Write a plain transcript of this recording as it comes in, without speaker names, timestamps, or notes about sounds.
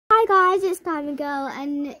Hi guys, it's Diamond Girl,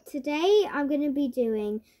 and today I'm going to be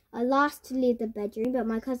doing a last to leave the bedroom, but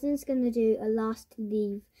my cousin's going to do a last to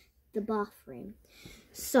leave the bathroom.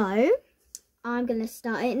 So, I'm going to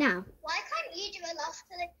start it now. Why can't you do a last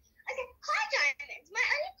to leave? Okay, hi Diamond. My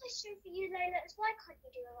only question for you, Layla, is why can't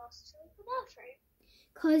you do a last to leave the bathroom?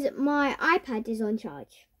 Because my iPad is on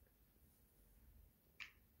charge.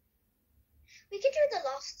 We could do the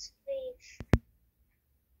last to leave.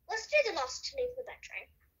 Let's do the last to leave the bedroom.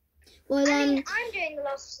 Well, I'm doing the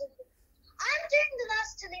last to leave. I'm doing the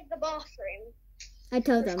last to leave the bathroom. I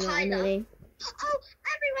told them that, Kyla. Emily. Oh,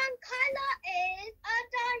 everyone, Kyla is a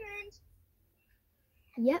diamond.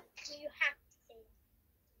 Yep. Do you have to say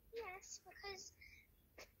yes? Because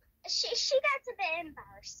she gets a bit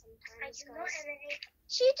embarrassed sometimes.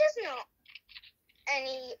 She does not. I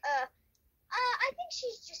think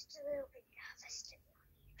she's just a little bit nervous, to be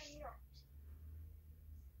honest. I'm not.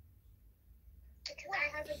 Because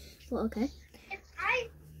I have a... Well, okay. If I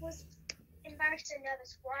was embarrassed and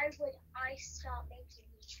nervous, why would I start making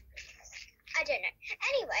YouTube videos? I don't know.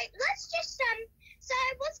 Anyway, let's just, so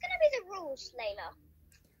what's going to be the rules, Layla?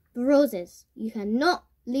 The rules is you cannot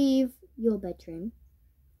leave your bedroom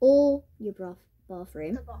or your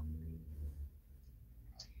bathroom.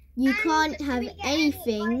 You can't have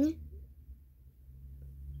anything.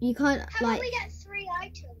 You can't, How about we get 3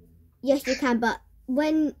 items? Yes, you can, but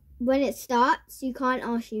when it starts, you can't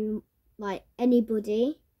ask you, like,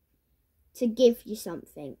 anybody to give you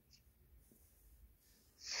something.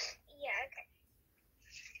 Yeah, okay.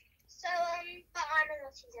 So, but I'm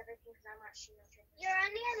allowed to use everything because I'm actually not drinking. You're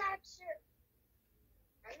only allowed to...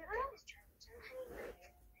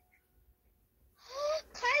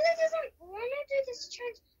 Kyla doesn't want to do this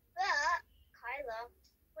challenge, but, Kyla,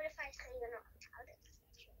 what if I say you're not allowed to do this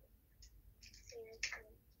challenge? So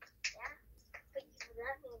yeah, but you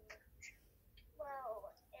love me.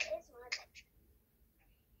 Well, it is my bedroom.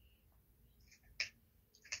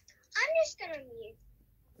 I'm just gonna mute.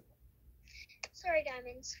 Sorry,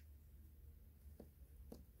 Diamonds.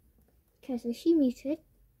 Okay, so she muted.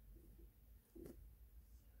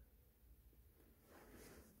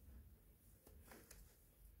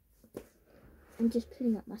 I'm just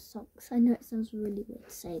putting up my socks. I know it sounds really weird to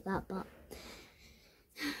say that, but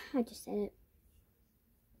I just said it.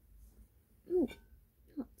 Ooh,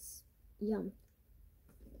 that's yum.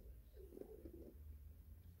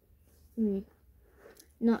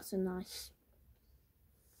 Not so nice.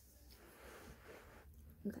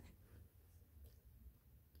 Okay.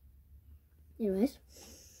 Anyways,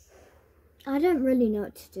 I don't really know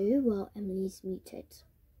what to do while Emily's muted.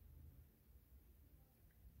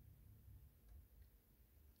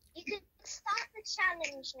 You can start the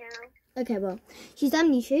challenge now. Okay, well, she's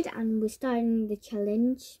unmuted and we're starting the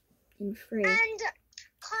challenge in 3. And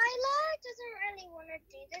Kyla doesn't really want to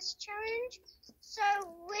do this challenge, so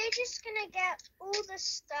we're just going to get all the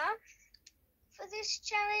stuff for this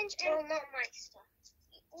challenge. Well, not my stuff.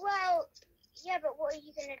 Well, yeah, but what are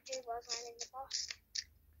you going to do while I'm in the box?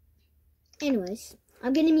 Anyways,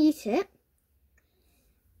 I'm going to mute it.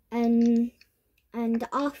 And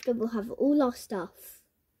after we'll have all our stuff.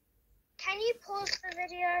 Can you pause the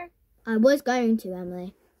video? I was going to,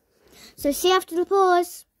 Emily. So see you after the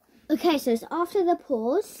pause. Okay, so it's after the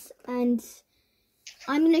pause, and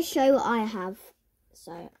I'm going to show what I have.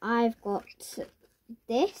 So I've got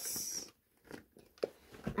this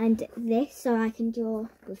and this, so I can draw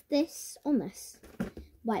with this on this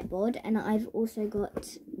whiteboard, and I've also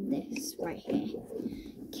got this right here.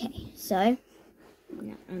 Okay, so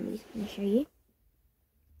now I'm just going to show you.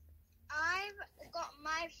 I've got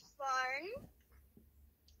my phone.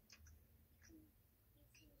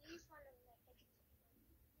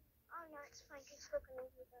 Oh no, it's fine. It's still gonna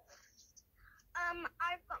be there.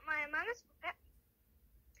 I've got my Among Us pocket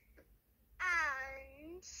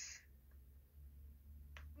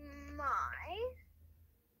and my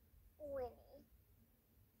Winnie.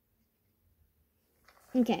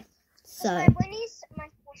 Okay, so My Winnie's my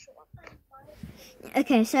special one.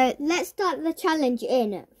 okay, so let's start the challenge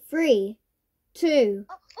in 3, 2.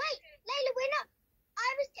 Oh wait, Layla, we're not. I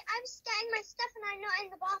was getting my stuff and I'm not in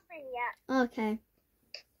the bathroom yet. Okay.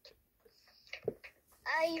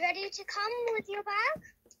 Are you ready to come with your bag?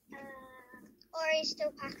 Or are you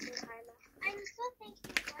still packing, Kyla? I'm still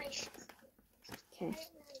thinking I should. Okay.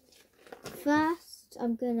 First,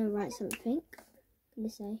 I'm gonna write something. I'm gonna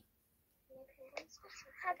say.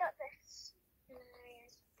 How about this?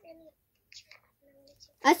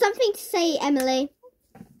 I have something to say, Emily.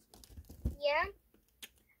 Yeah.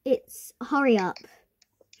 It's hurry up.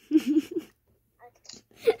 I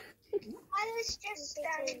was just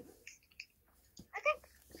Okay.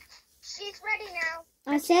 She's ready now.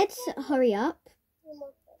 I said hurry up.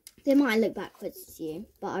 They might look backwards to you,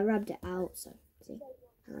 but I rubbed it out, so see,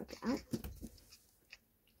 I rubbed it out.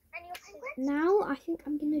 And your penguin? Now I think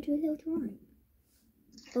I'm gonna do a little drawing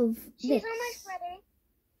of She's this almost ready.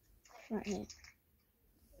 right here.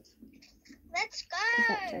 Let's go.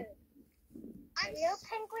 Perfecto. And your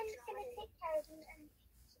penguin's gonna take care of you.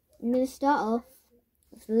 I'm gonna start off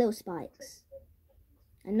with the little spikes.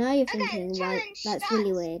 I know you're thinking, the right, challenge that's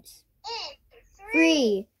really starts. weird. In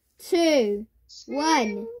 3, 2,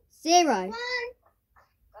 1, 0. Go.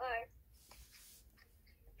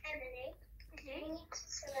 Emily. We need to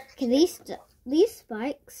select. Okay, these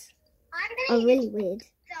spikes I'm are gonna really use weird. the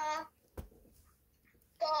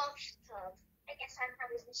bathtub. I guess I'm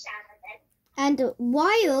probably the shower then. And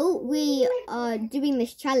while we are doing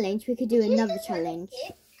this challenge, we could do another challenge.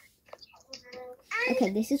 And Okay,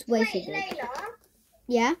 this is way too wait, good. Layla.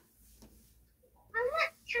 Yeah?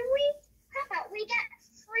 Can we? How about we get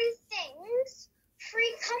 3 things,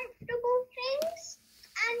 3 comfortable things,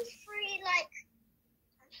 and 3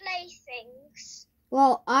 playthings.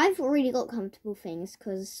 Well, I've already got comfortable things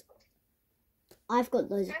because I've got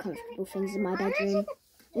loads of comfortable things in my bedroom,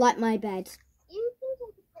 like my bed. You can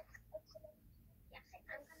take a picture. Yeah,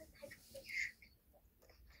 I'm gonna take a picture.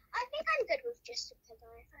 I think I'm good with just a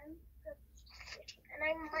pillow. I'm good. And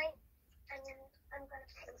I might. I'm gonna.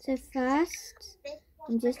 So first,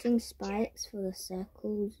 I'm just doing spikes for the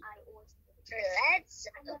circles. Let's.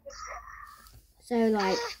 So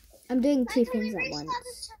like, I'm doing 2 things at Let's once. start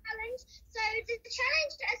the challenge. So the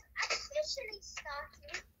challenge is officially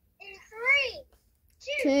starting in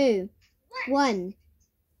 3, 2, 2, 1.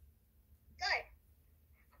 go.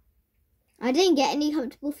 I didn't get any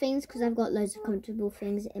comfortable things because I've got loads of comfortable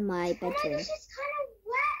things in my Oh my bedroom. gosh, it's kind of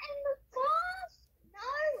wet in the bath. No,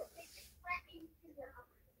 it's wet in the bath.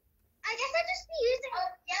 I guess I'll just be using. Oh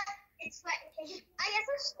yeah, it's wet. I guess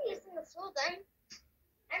I'll just be using the floor then.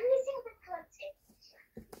 I'm using the curtain.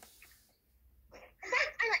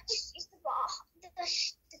 I like just use the bath,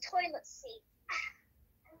 the toilet seat.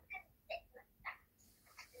 I'm gonna sit like that,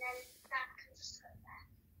 and then that can just go there.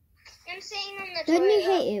 I'm sitting on the Don't toilet. you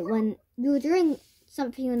hate it when you're doing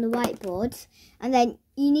something on the whiteboard and then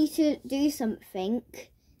you need to do something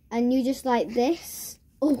and you just like this?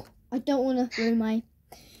 Oh, I don't want to ruin my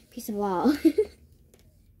piece of art.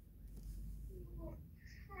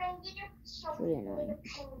 It's really annoying.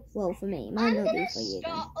 Well, for me, it might not be for you.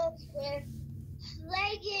 I'm gonna start off with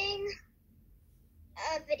playing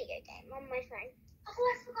a video game on my phone. Oh,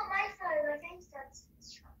 I forgot my phone. My phone's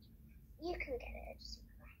downstairs. You can get it.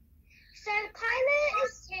 So Kyla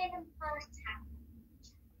is in the past half.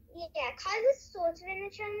 Yeah, Kyla's sort of in the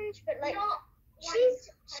challenge, but like she's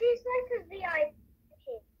like a VIP.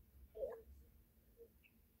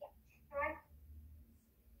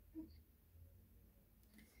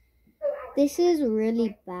 This is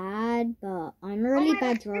really bad, but I'm a Oh really my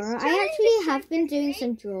bad gosh, drawer. this I challenge actually is so have been doing easy.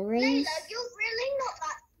 some drawings. Layla, you're really not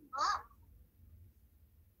that smart.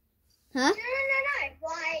 Huh? No.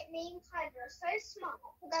 Why me and Kyla are so smart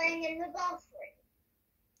for going in the bathroom?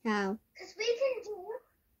 How? Because we can go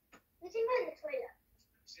in the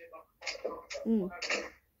toilet.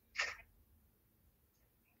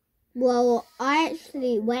 Well, I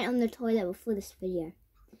actually went on the toilet before this video,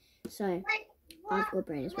 so Wait, I've what? got a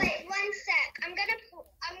brain as well. Wait, 1 sec. I'm gonna.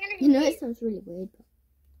 You know, it sounds really weird, but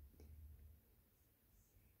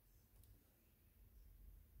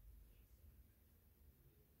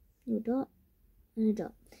a dot and a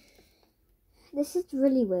dot. This is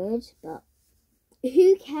really weird, but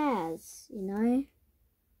who cares, you know?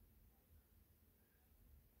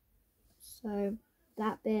 So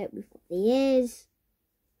that bit, we've got the ears,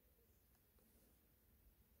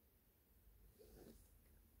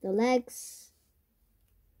 the legs.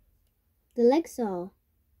 The legs are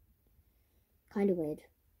kind of weird.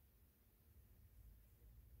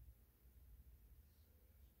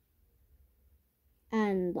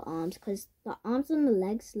 And the arms, because the arms and the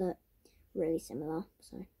legs look really similar.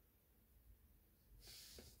 So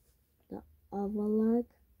the other leg.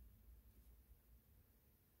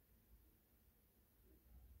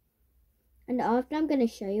 And after I'm going to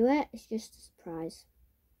show you it, it's just a surprise.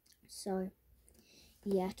 So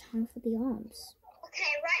yeah, time for the arms. Okay,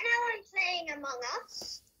 right now I'm playing Among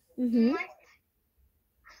Us. Mm-hmm.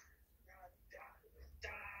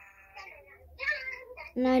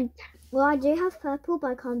 And I do have purple,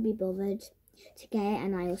 but I can't be bothered to get it,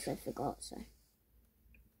 and I also forgot. So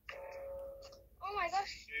Oh my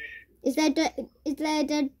gosh. is there a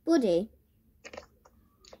dead body?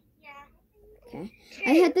 Yeah. Okay. I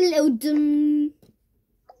had the little dum.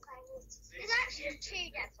 There's two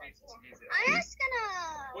different. I'm just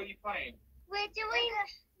gonna. What are you playing? We're doing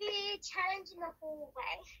the challenge in the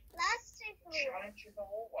hallway. Let's do three. Challenge in the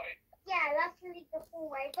hallway. Yeah, let's leave the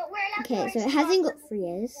hallway. But we're allowed Okay, to so it explore hasn't got the 3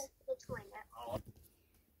 years. toilet.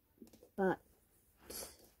 But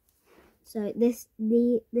so this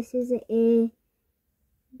is an ear.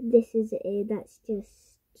 This is an ear. That's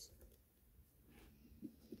just,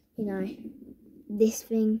 you know, this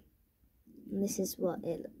thing. And this is what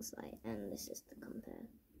it looks like, and this is the compare.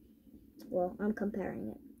 Well, I'm comparing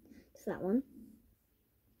it to that one.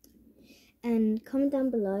 And comment down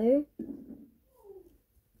below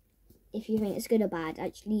if you think it's good or bad.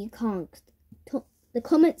 Actually, you can't. The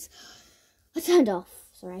comments are turned off.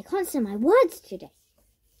 Sorry, I can't say my words today.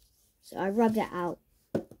 So I rubbed it out.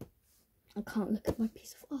 I can't look at my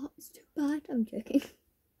piece of art. It's too bad. I'm joking.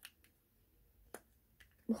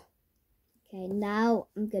 Okay, now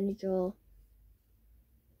I'm going to draw.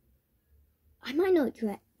 I might not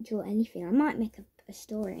draw anything. I might make a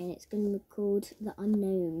story, and it's going to be called The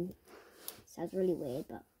Unknown. Sounds really weird,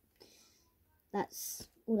 but that's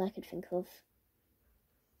all I could think of.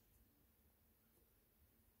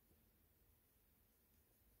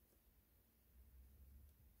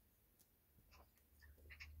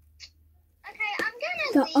 Okay, I'm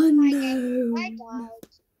The gonna leave Unknown. my game. I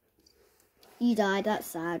died. You died. That's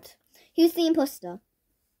sad. Who's the imposter?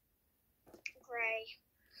 Grey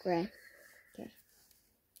Grey.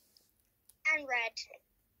 and red.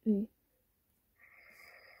 Mm.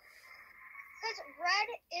 Because red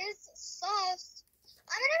is sus.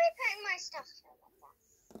 I'm gonna be putting my stuff here like that.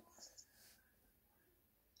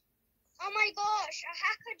 Oh my gosh, a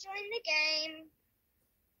hacker joined the game.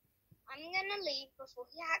 I'm gonna leave before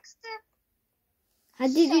he hacks the. How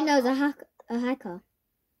did you know the a hacker?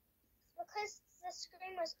 Because the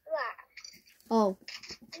screen was black. Oh.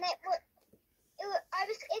 And I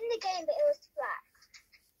was in the game, but it was black.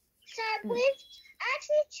 So we've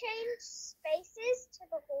actually changed spaces to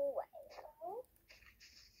the hallway.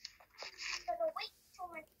 So we'll wait for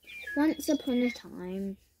my. Once upon a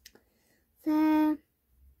time, there.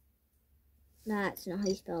 That's not how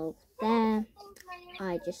you spell there.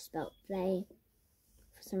 I just spelled they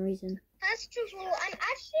for some reason. First of all, I'm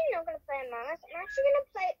actually not going to play Among Us. I'm actually going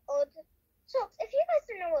to play Odd Socks. If you guys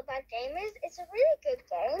don't know what that game is, it's a really good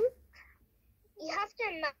game. You have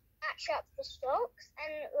to match up the stocks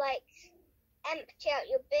and, like, empty out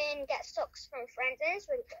your bin, get stocks from friends, and it's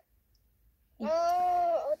really good.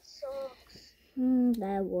 Oh, Odd Socks.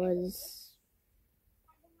 There was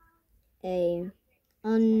a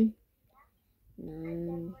unknown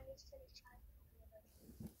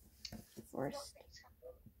forest.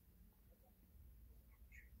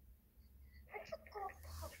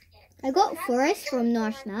 I got forest from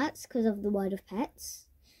Nosh Nats because of the World of Pets.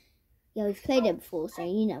 Yeah, we've played it before, so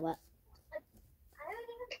you know what.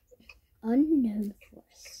 Unknown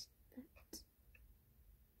forest.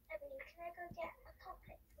 Can I go get a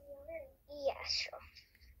topic from your room? Yeah, sure.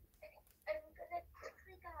 I'm going to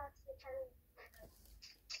quickly go out to the channel.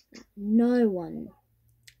 No one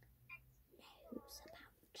knows about.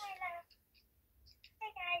 Kyla. Hey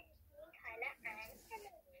guys, it's me, Kyla, and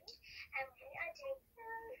Emily. And we are doing.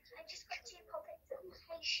 I just got 2 pockets of.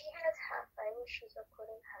 Hey, she has her phone. She's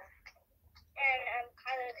recording her. And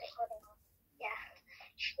Kyla is recording her. Yeah.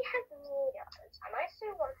 She has meters. And I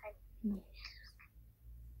still want her.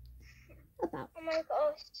 About. Oh my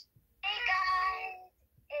gosh. Hey guys,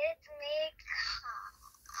 it's me.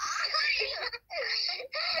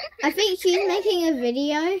 I think she's making a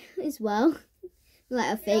video as well,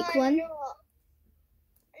 like a fake No, one. I'm not.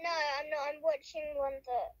 No, I'm not. I'm watching one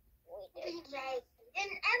that we did. And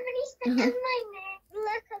Emily said my name.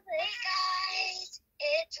 Look at this. Hey guys,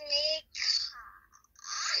 it's me.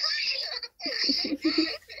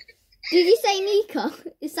 Did you say Nika?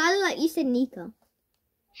 It sounded like you said Nika.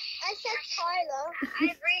 I said Tyler. I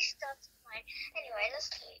restarted mine. Anyway, let's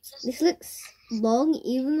do. This looks long,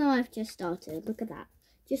 even though I've just started. Look at that.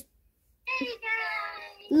 Just Hey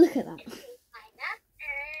guys. look at that. It's me, Ina,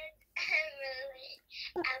 and Emily,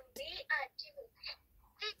 and we are doing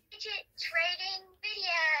fidget trading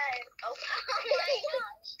videos. Oh my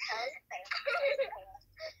gosh.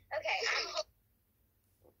 Okay.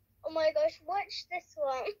 Oh my gosh, watch this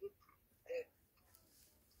one.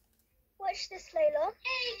 Watch this, Layla.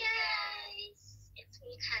 Hey guys, it's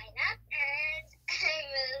me, Kaina, and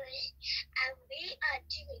Emily, and we are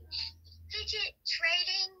doing fidget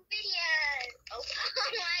trading videos. Oh my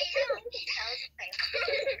god. That was a thing.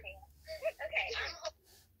 Okay.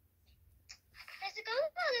 There's a girl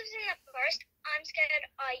that lives in the forest. I'm scared.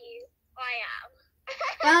 Are you? I am.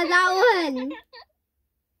 Oh, that one.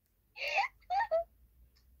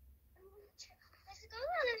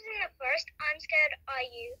 scared are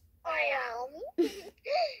you? I am.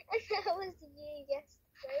 And that was you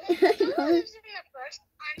yesterday. Who lives in the first?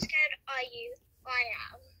 I'm scared are you? I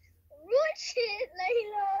am. Watch it,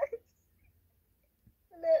 Layla.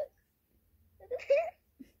 Look.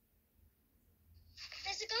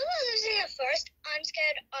 There's a girl that lives in the first. I'm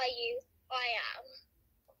scared are you? I am.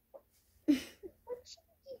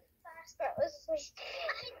 That was so I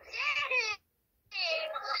did it.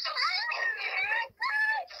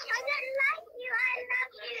 I don't like you. I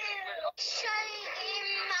love you. Show in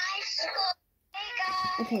my school.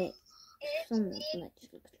 Okay, some of them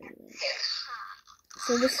just looks really weird.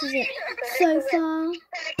 So this is it so far.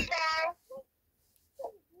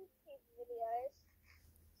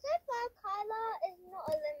 So far, Kyla is not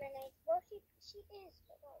eliminated. Well, she is,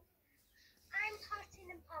 but like, I'm part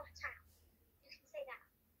in and part out. You can say that.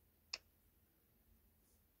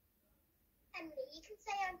 Emily, you can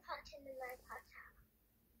say I'm part in and I'm part out.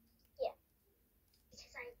 Yeah.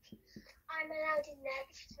 Because I'm allowed in there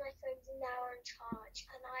because my phones are now on charge,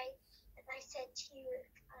 and I said to you,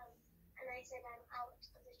 and I said I'm out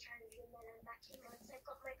of the challenge and then I'm back in once I've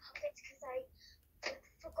got my puppets because I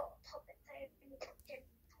forgot puppets. I only got jump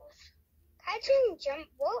force. I didn't jump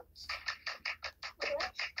what?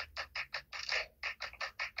 What?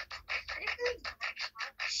 I didn't really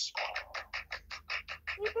much.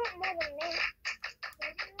 You got more than me. I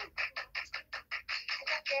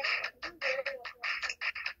got this.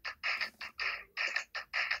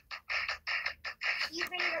 You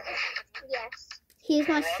bring it up. Yes. Here's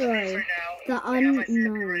my story. The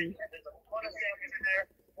unknown.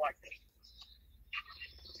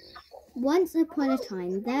 Once upon a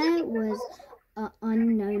time, there was an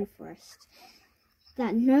unknown forest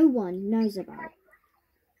that no one knows about.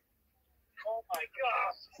 Oh my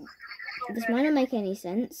god. This might not make any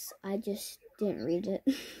sense. I just didn't read it.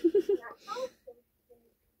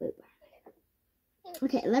 Wait.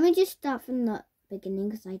 Okay, let me just start from the beginning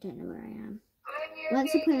because I don't know where I am.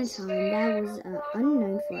 Once upon a time, there was an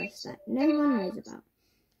unknown forest that no one knows about.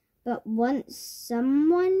 But once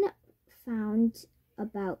someone found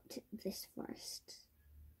about this forest,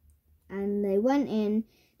 and they went in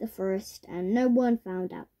the forest and no one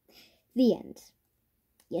found out. The end.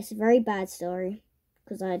 Yes, a very bad story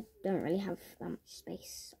because I don't really have that much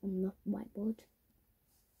space on the whiteboard.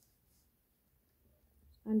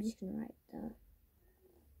 I'm just going to write the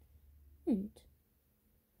end.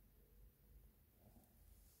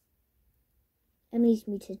 Emily's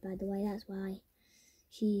muted, by the way, that's why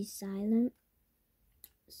she's silent.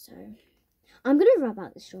 So, I'm going to rub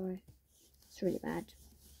out the story. It's really bad.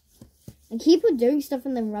 And keep on doing stuff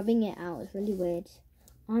and then rubbing it out. It's really weird.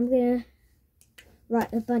 I'm going to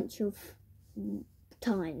write a bunch of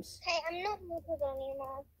times. Hey, I'm not muted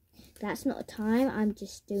anymore. That's not a time. I'm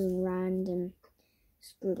just doing random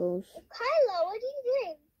scribbles. Kyla, what are you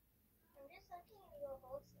doing? I'm just looking at your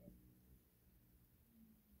horses.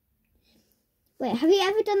 Wait, have you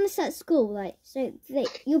ever done this at school? Like, so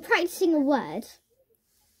you're practicing a word,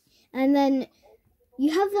 and then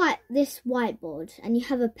you have like this whiteboard, and you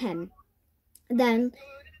have a pen. Then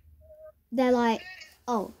they're like,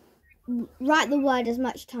 oh, write the word as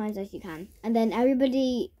much times as you can. And then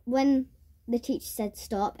everybody, when the teacher said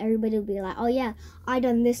stop, everybody will be like, oh yeah, I've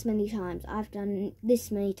done this many times. I've done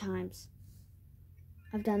this many times.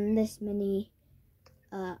 I've done this many,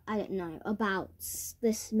 I don't know, about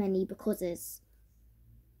this many becauses.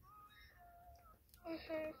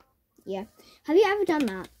 Yeah. Have you ever done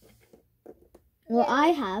that? Well, I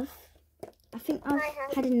have. I think I've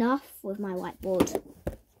had enough with my whiteboard.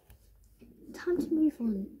 Time to move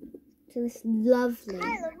on to this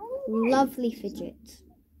lovely fidget.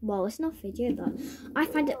 Well, it's not fidget, but I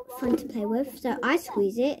find it fun to play with. So I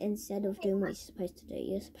squeeze it instead of doing what you're supposed to do.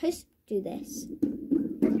 You're supposed to do this.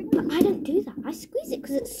 But I don't do that. I squeeze it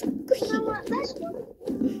because it's squishy. You know what? Let's do it.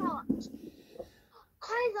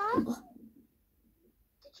 Kyla,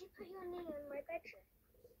 did you put your knee in my bedroom?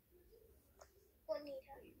 What knee?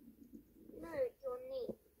 No, your knee.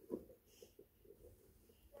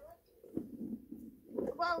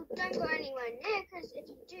 Well, don't go anywhere near, because if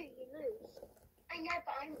you do, you lose. I know,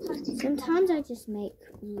 but I'm cutting. Sometimes I just make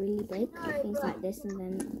really big things like this,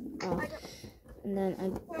 and then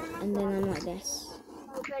I'm like this.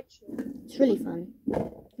 It's really fun.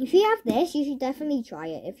 If you have this, you should definitely try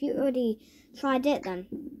it. If you already tried it, then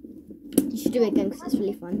you should do it again because it's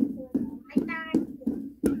really fun.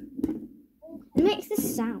 It makes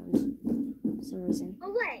this sound for some reason.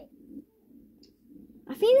 Oh wait.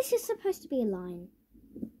 I think this is supposed to be a line.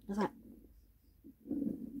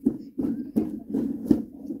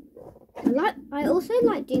 I also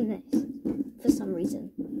like doing this for some reason.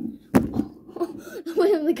 I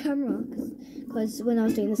went on the camera because when I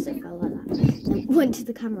was doing this, it fell like that. And went to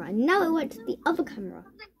the camera, and now it went to the other camera.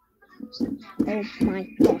 Oh my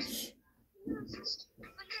gosh.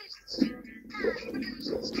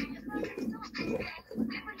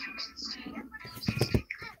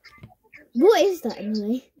 What is that,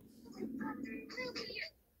 Emily?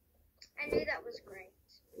 I knew that was great.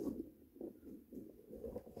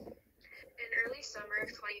 In early summer of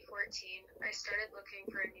 2014, I started looking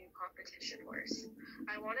for a new competition horse.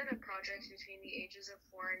 I wanted a project between the ages of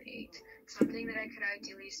 4 and 8, something that I could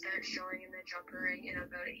ideally start showing in the jumper ring in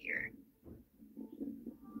about a year.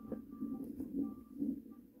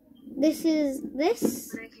 This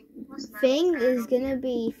thing is gonna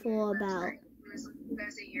be for about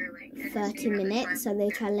 30 minutes, so the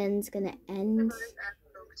challenge is gonna end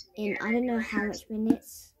in I don't know how much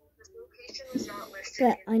minutes,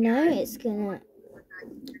 but I know it's gonna,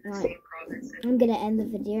 like, I'm gonna end the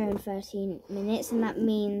video in 13 minutes, and that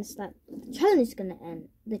means that the challenge is gonna end.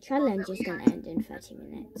 The challenge is gonna end in 30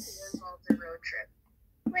 minutes.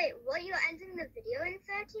 Wait, what? You're ending the video in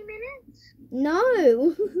 30 minutes?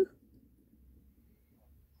 No.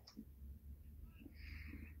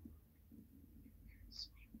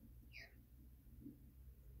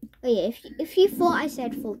 Oh yeah, if you thought I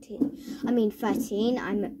said 13, then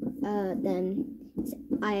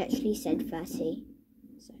I actually said 30.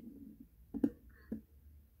 So.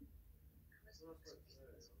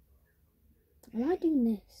 Why doing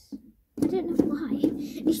this? I don't know why.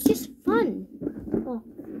 It's just fun. Oh,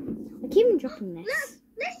 I keep on dropping this. Look,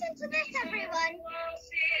 listen to this, everyone.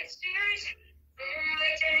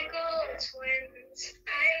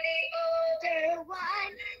 Older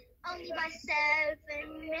one, only by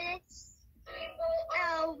 7 minutes.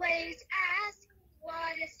 Always ask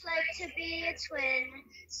what it's like to be a twin.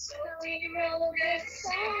 So we wrote this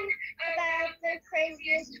song about the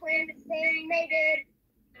craziest twin thing they did.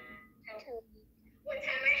 One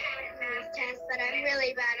time I had a math test, but I'm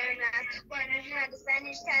really bad at math. When I had a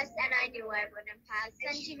Spanish test, and I knew I wouldn't pass.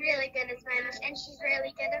 And she's really good at Spanish, and she's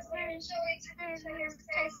really good at Spanish. I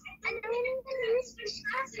don't even use these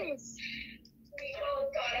classes. Oh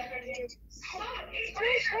God, Harry,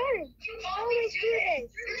 you always do this.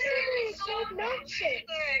 This is so obnoxious.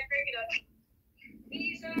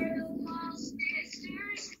 These are the lost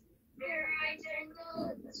sisters. They're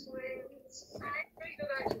identical twins.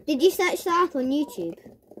 Did you search that up on YouTube?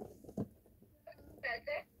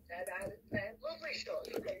 Lovely shot.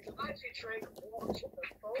 Actually trying to watch the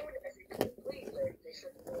phone as it completely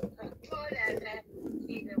disappeared.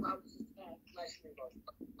 Let's move on.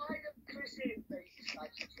 Kind of crusade based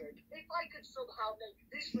attitude. If I could somehow make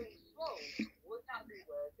this ring float, would that be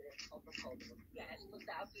worthy of the problem? Yes, would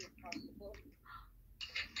that be impossible?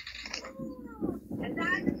 And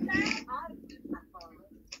that is that.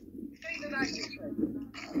 Take the magic trick.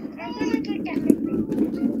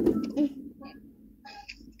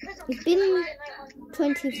 It's been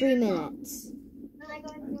 23 minutes.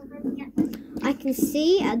 I can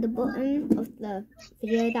see at the bottom of the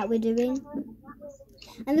video that we're doing.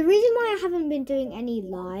 And the reason why I haven't been doing any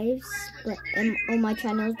lives on my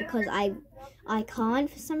channel is because I can't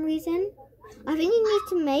for some reason. I think you need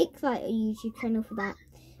to make like a YouTube channel for that,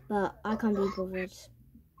 but I can't be bothered.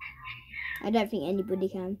 I don't think anybody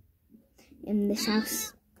can in this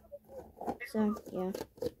house. So yeah.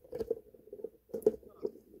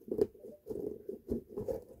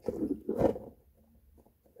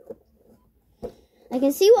 I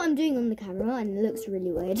can see what I'm doing on the camera and it looks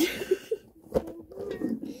really weird.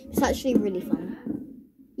 It's actually really fun.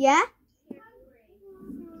 Yeah?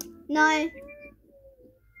 No.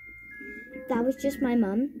 That was just my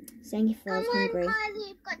mum saying if I was hungry. Come on, Kylie,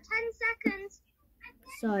 you've got 10 seconds.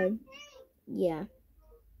 So, yeah.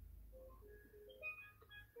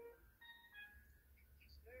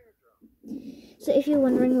 So if you're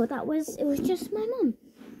wondering what that was, it was just my mum.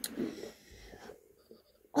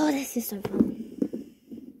 Oh, this is so fun.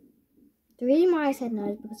 The reason why I said no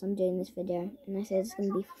is because I'm doing this video, and I said it's going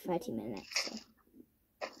to be for 30 minutes.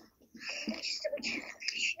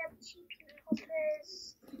 So.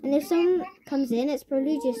 And if someone comes in, it's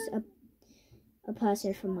probably just a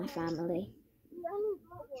person from my family. No,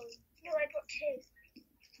 I got 2.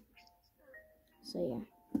 So yeah.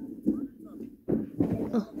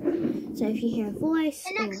 Oh, so if you hear a voice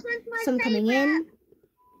or someone coming in,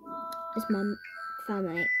 it's my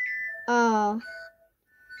family. Oh.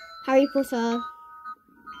 Harry Potter.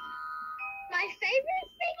 My favorite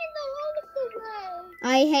thing in the whole of the world.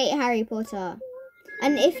 I hate Harry Potter.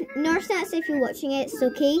 And if Norstats, if you're watching it,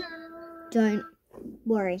 Suki, don't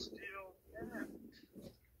worry.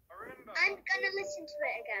 I'm gonna listen to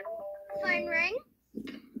it again. Phone ring.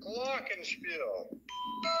 Glockenspiel.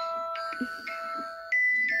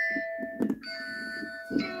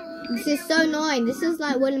 This is so annoying. This is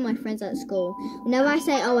like one of my friends at school. Whenever I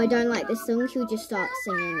say, oh, I don't like this song, she'll just start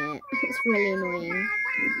singing it. It's really annoying.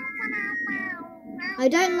 I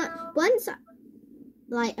don't like, once,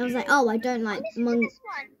 like, I was like, oh, I don't like,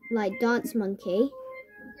 Dance Monkey.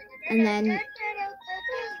 And then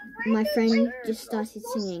my friend just started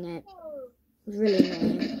singing it. It was really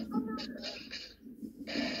annoying.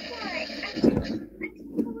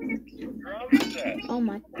 Oh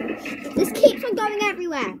my gosh. This keeps on going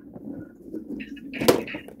everywhere.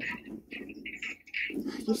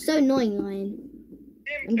 You're so annoying, Lion.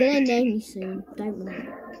 I'm gonna name you soon. Don't worry.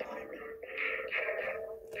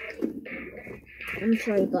 I'm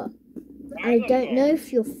sorry, but I don't know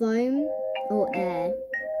if you're foam or air.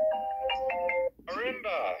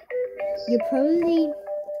 Marimba. You're probably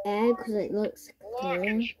air because it looks clear.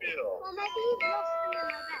 Glockenspiel. Well, maybe you've lost them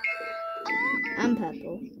in my bed. And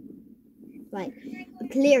purple. Like, the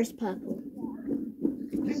clearest purple.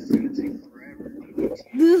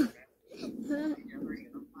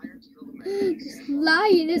 This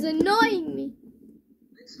lion is annoying me.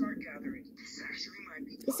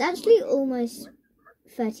 It's actually almost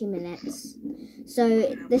 30 minutes.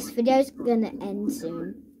 So this video is gonna end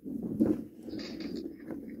soon.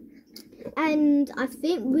 And I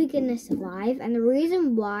think we're gonna survive. And the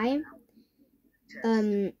reason why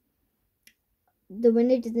the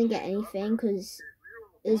winner doesn't get anything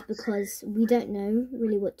is because we don't know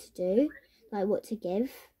really what to do, like what to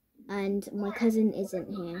give, and my cousin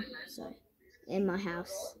isn't here, so in my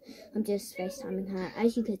house. I'm just FaceTiming her,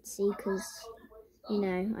 as you could see, because you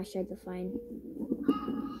know I showed the phone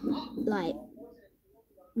like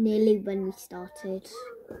nearly when we started,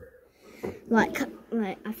 like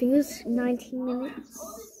I think it was 19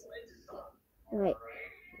 minutes, like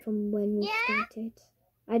from when we started.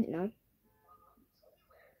 I don't know.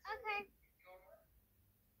 Okay.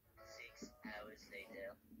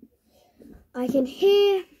 I can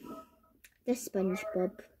hear the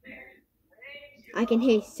SpongeBob. I can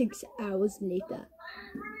hear 6 hours later.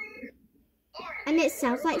 And it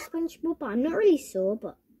sounds like SpongeBob, but I'm not really sure,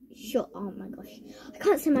 oh my gosh. I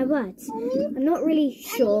can't say my words. I'm not really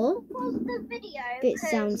sure, Pause the video. but it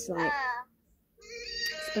sounds like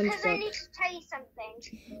Because I SpongeBob. need to tell you something.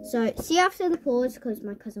 So, see you after the pause, because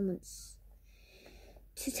my cousin wants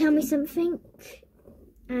to tell me something.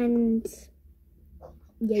 And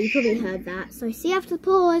yeah, you probably heard that. So, see you after the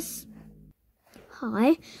pause.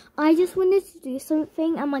 Hi, I just wanted to do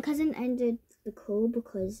something, and my cousin ended the call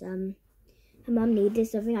because her mum needed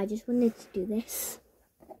something. I just wanted to do this.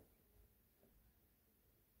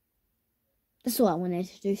 That's all I wanted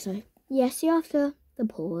to do. So, yeah, see you after the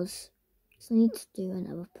pause. So, I need to do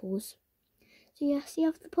another pause. So, yeah, see you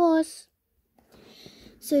after the pause.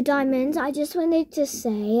 So, Diamonds, I just wanted to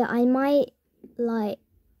say I might, like,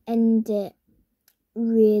 end it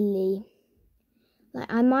really.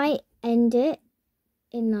 Like, I might end it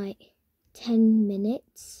in like 10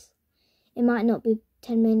 minutes. It might not be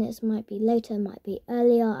 10 minutes, might be later, might be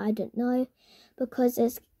earlier, I don't know, because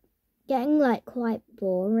it's getting like quite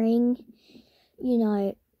boring, you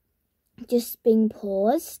know, just being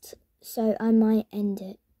paused. So I might end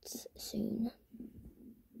it soon.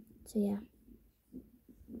 So yeah,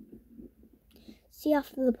 see you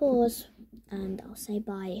after the pause, and I'll say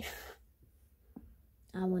bye if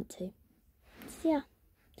I want to. So yeah,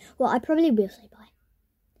 well, I probably will say bye.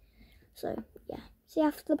 So, yeah, see you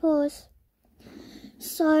after the pause.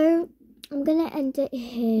 So, I'm going to end it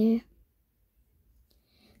here.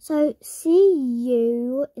 So, see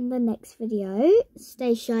you in the next video.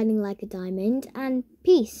 Stay shining like a diamond, and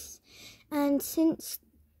peace. And since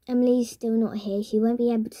Emily's still not here, she won't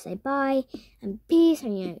be able to say bye and peace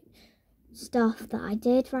and, you know, stuff that I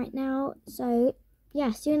did right now. So,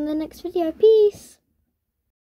 yeah, see you in the next video. Peace.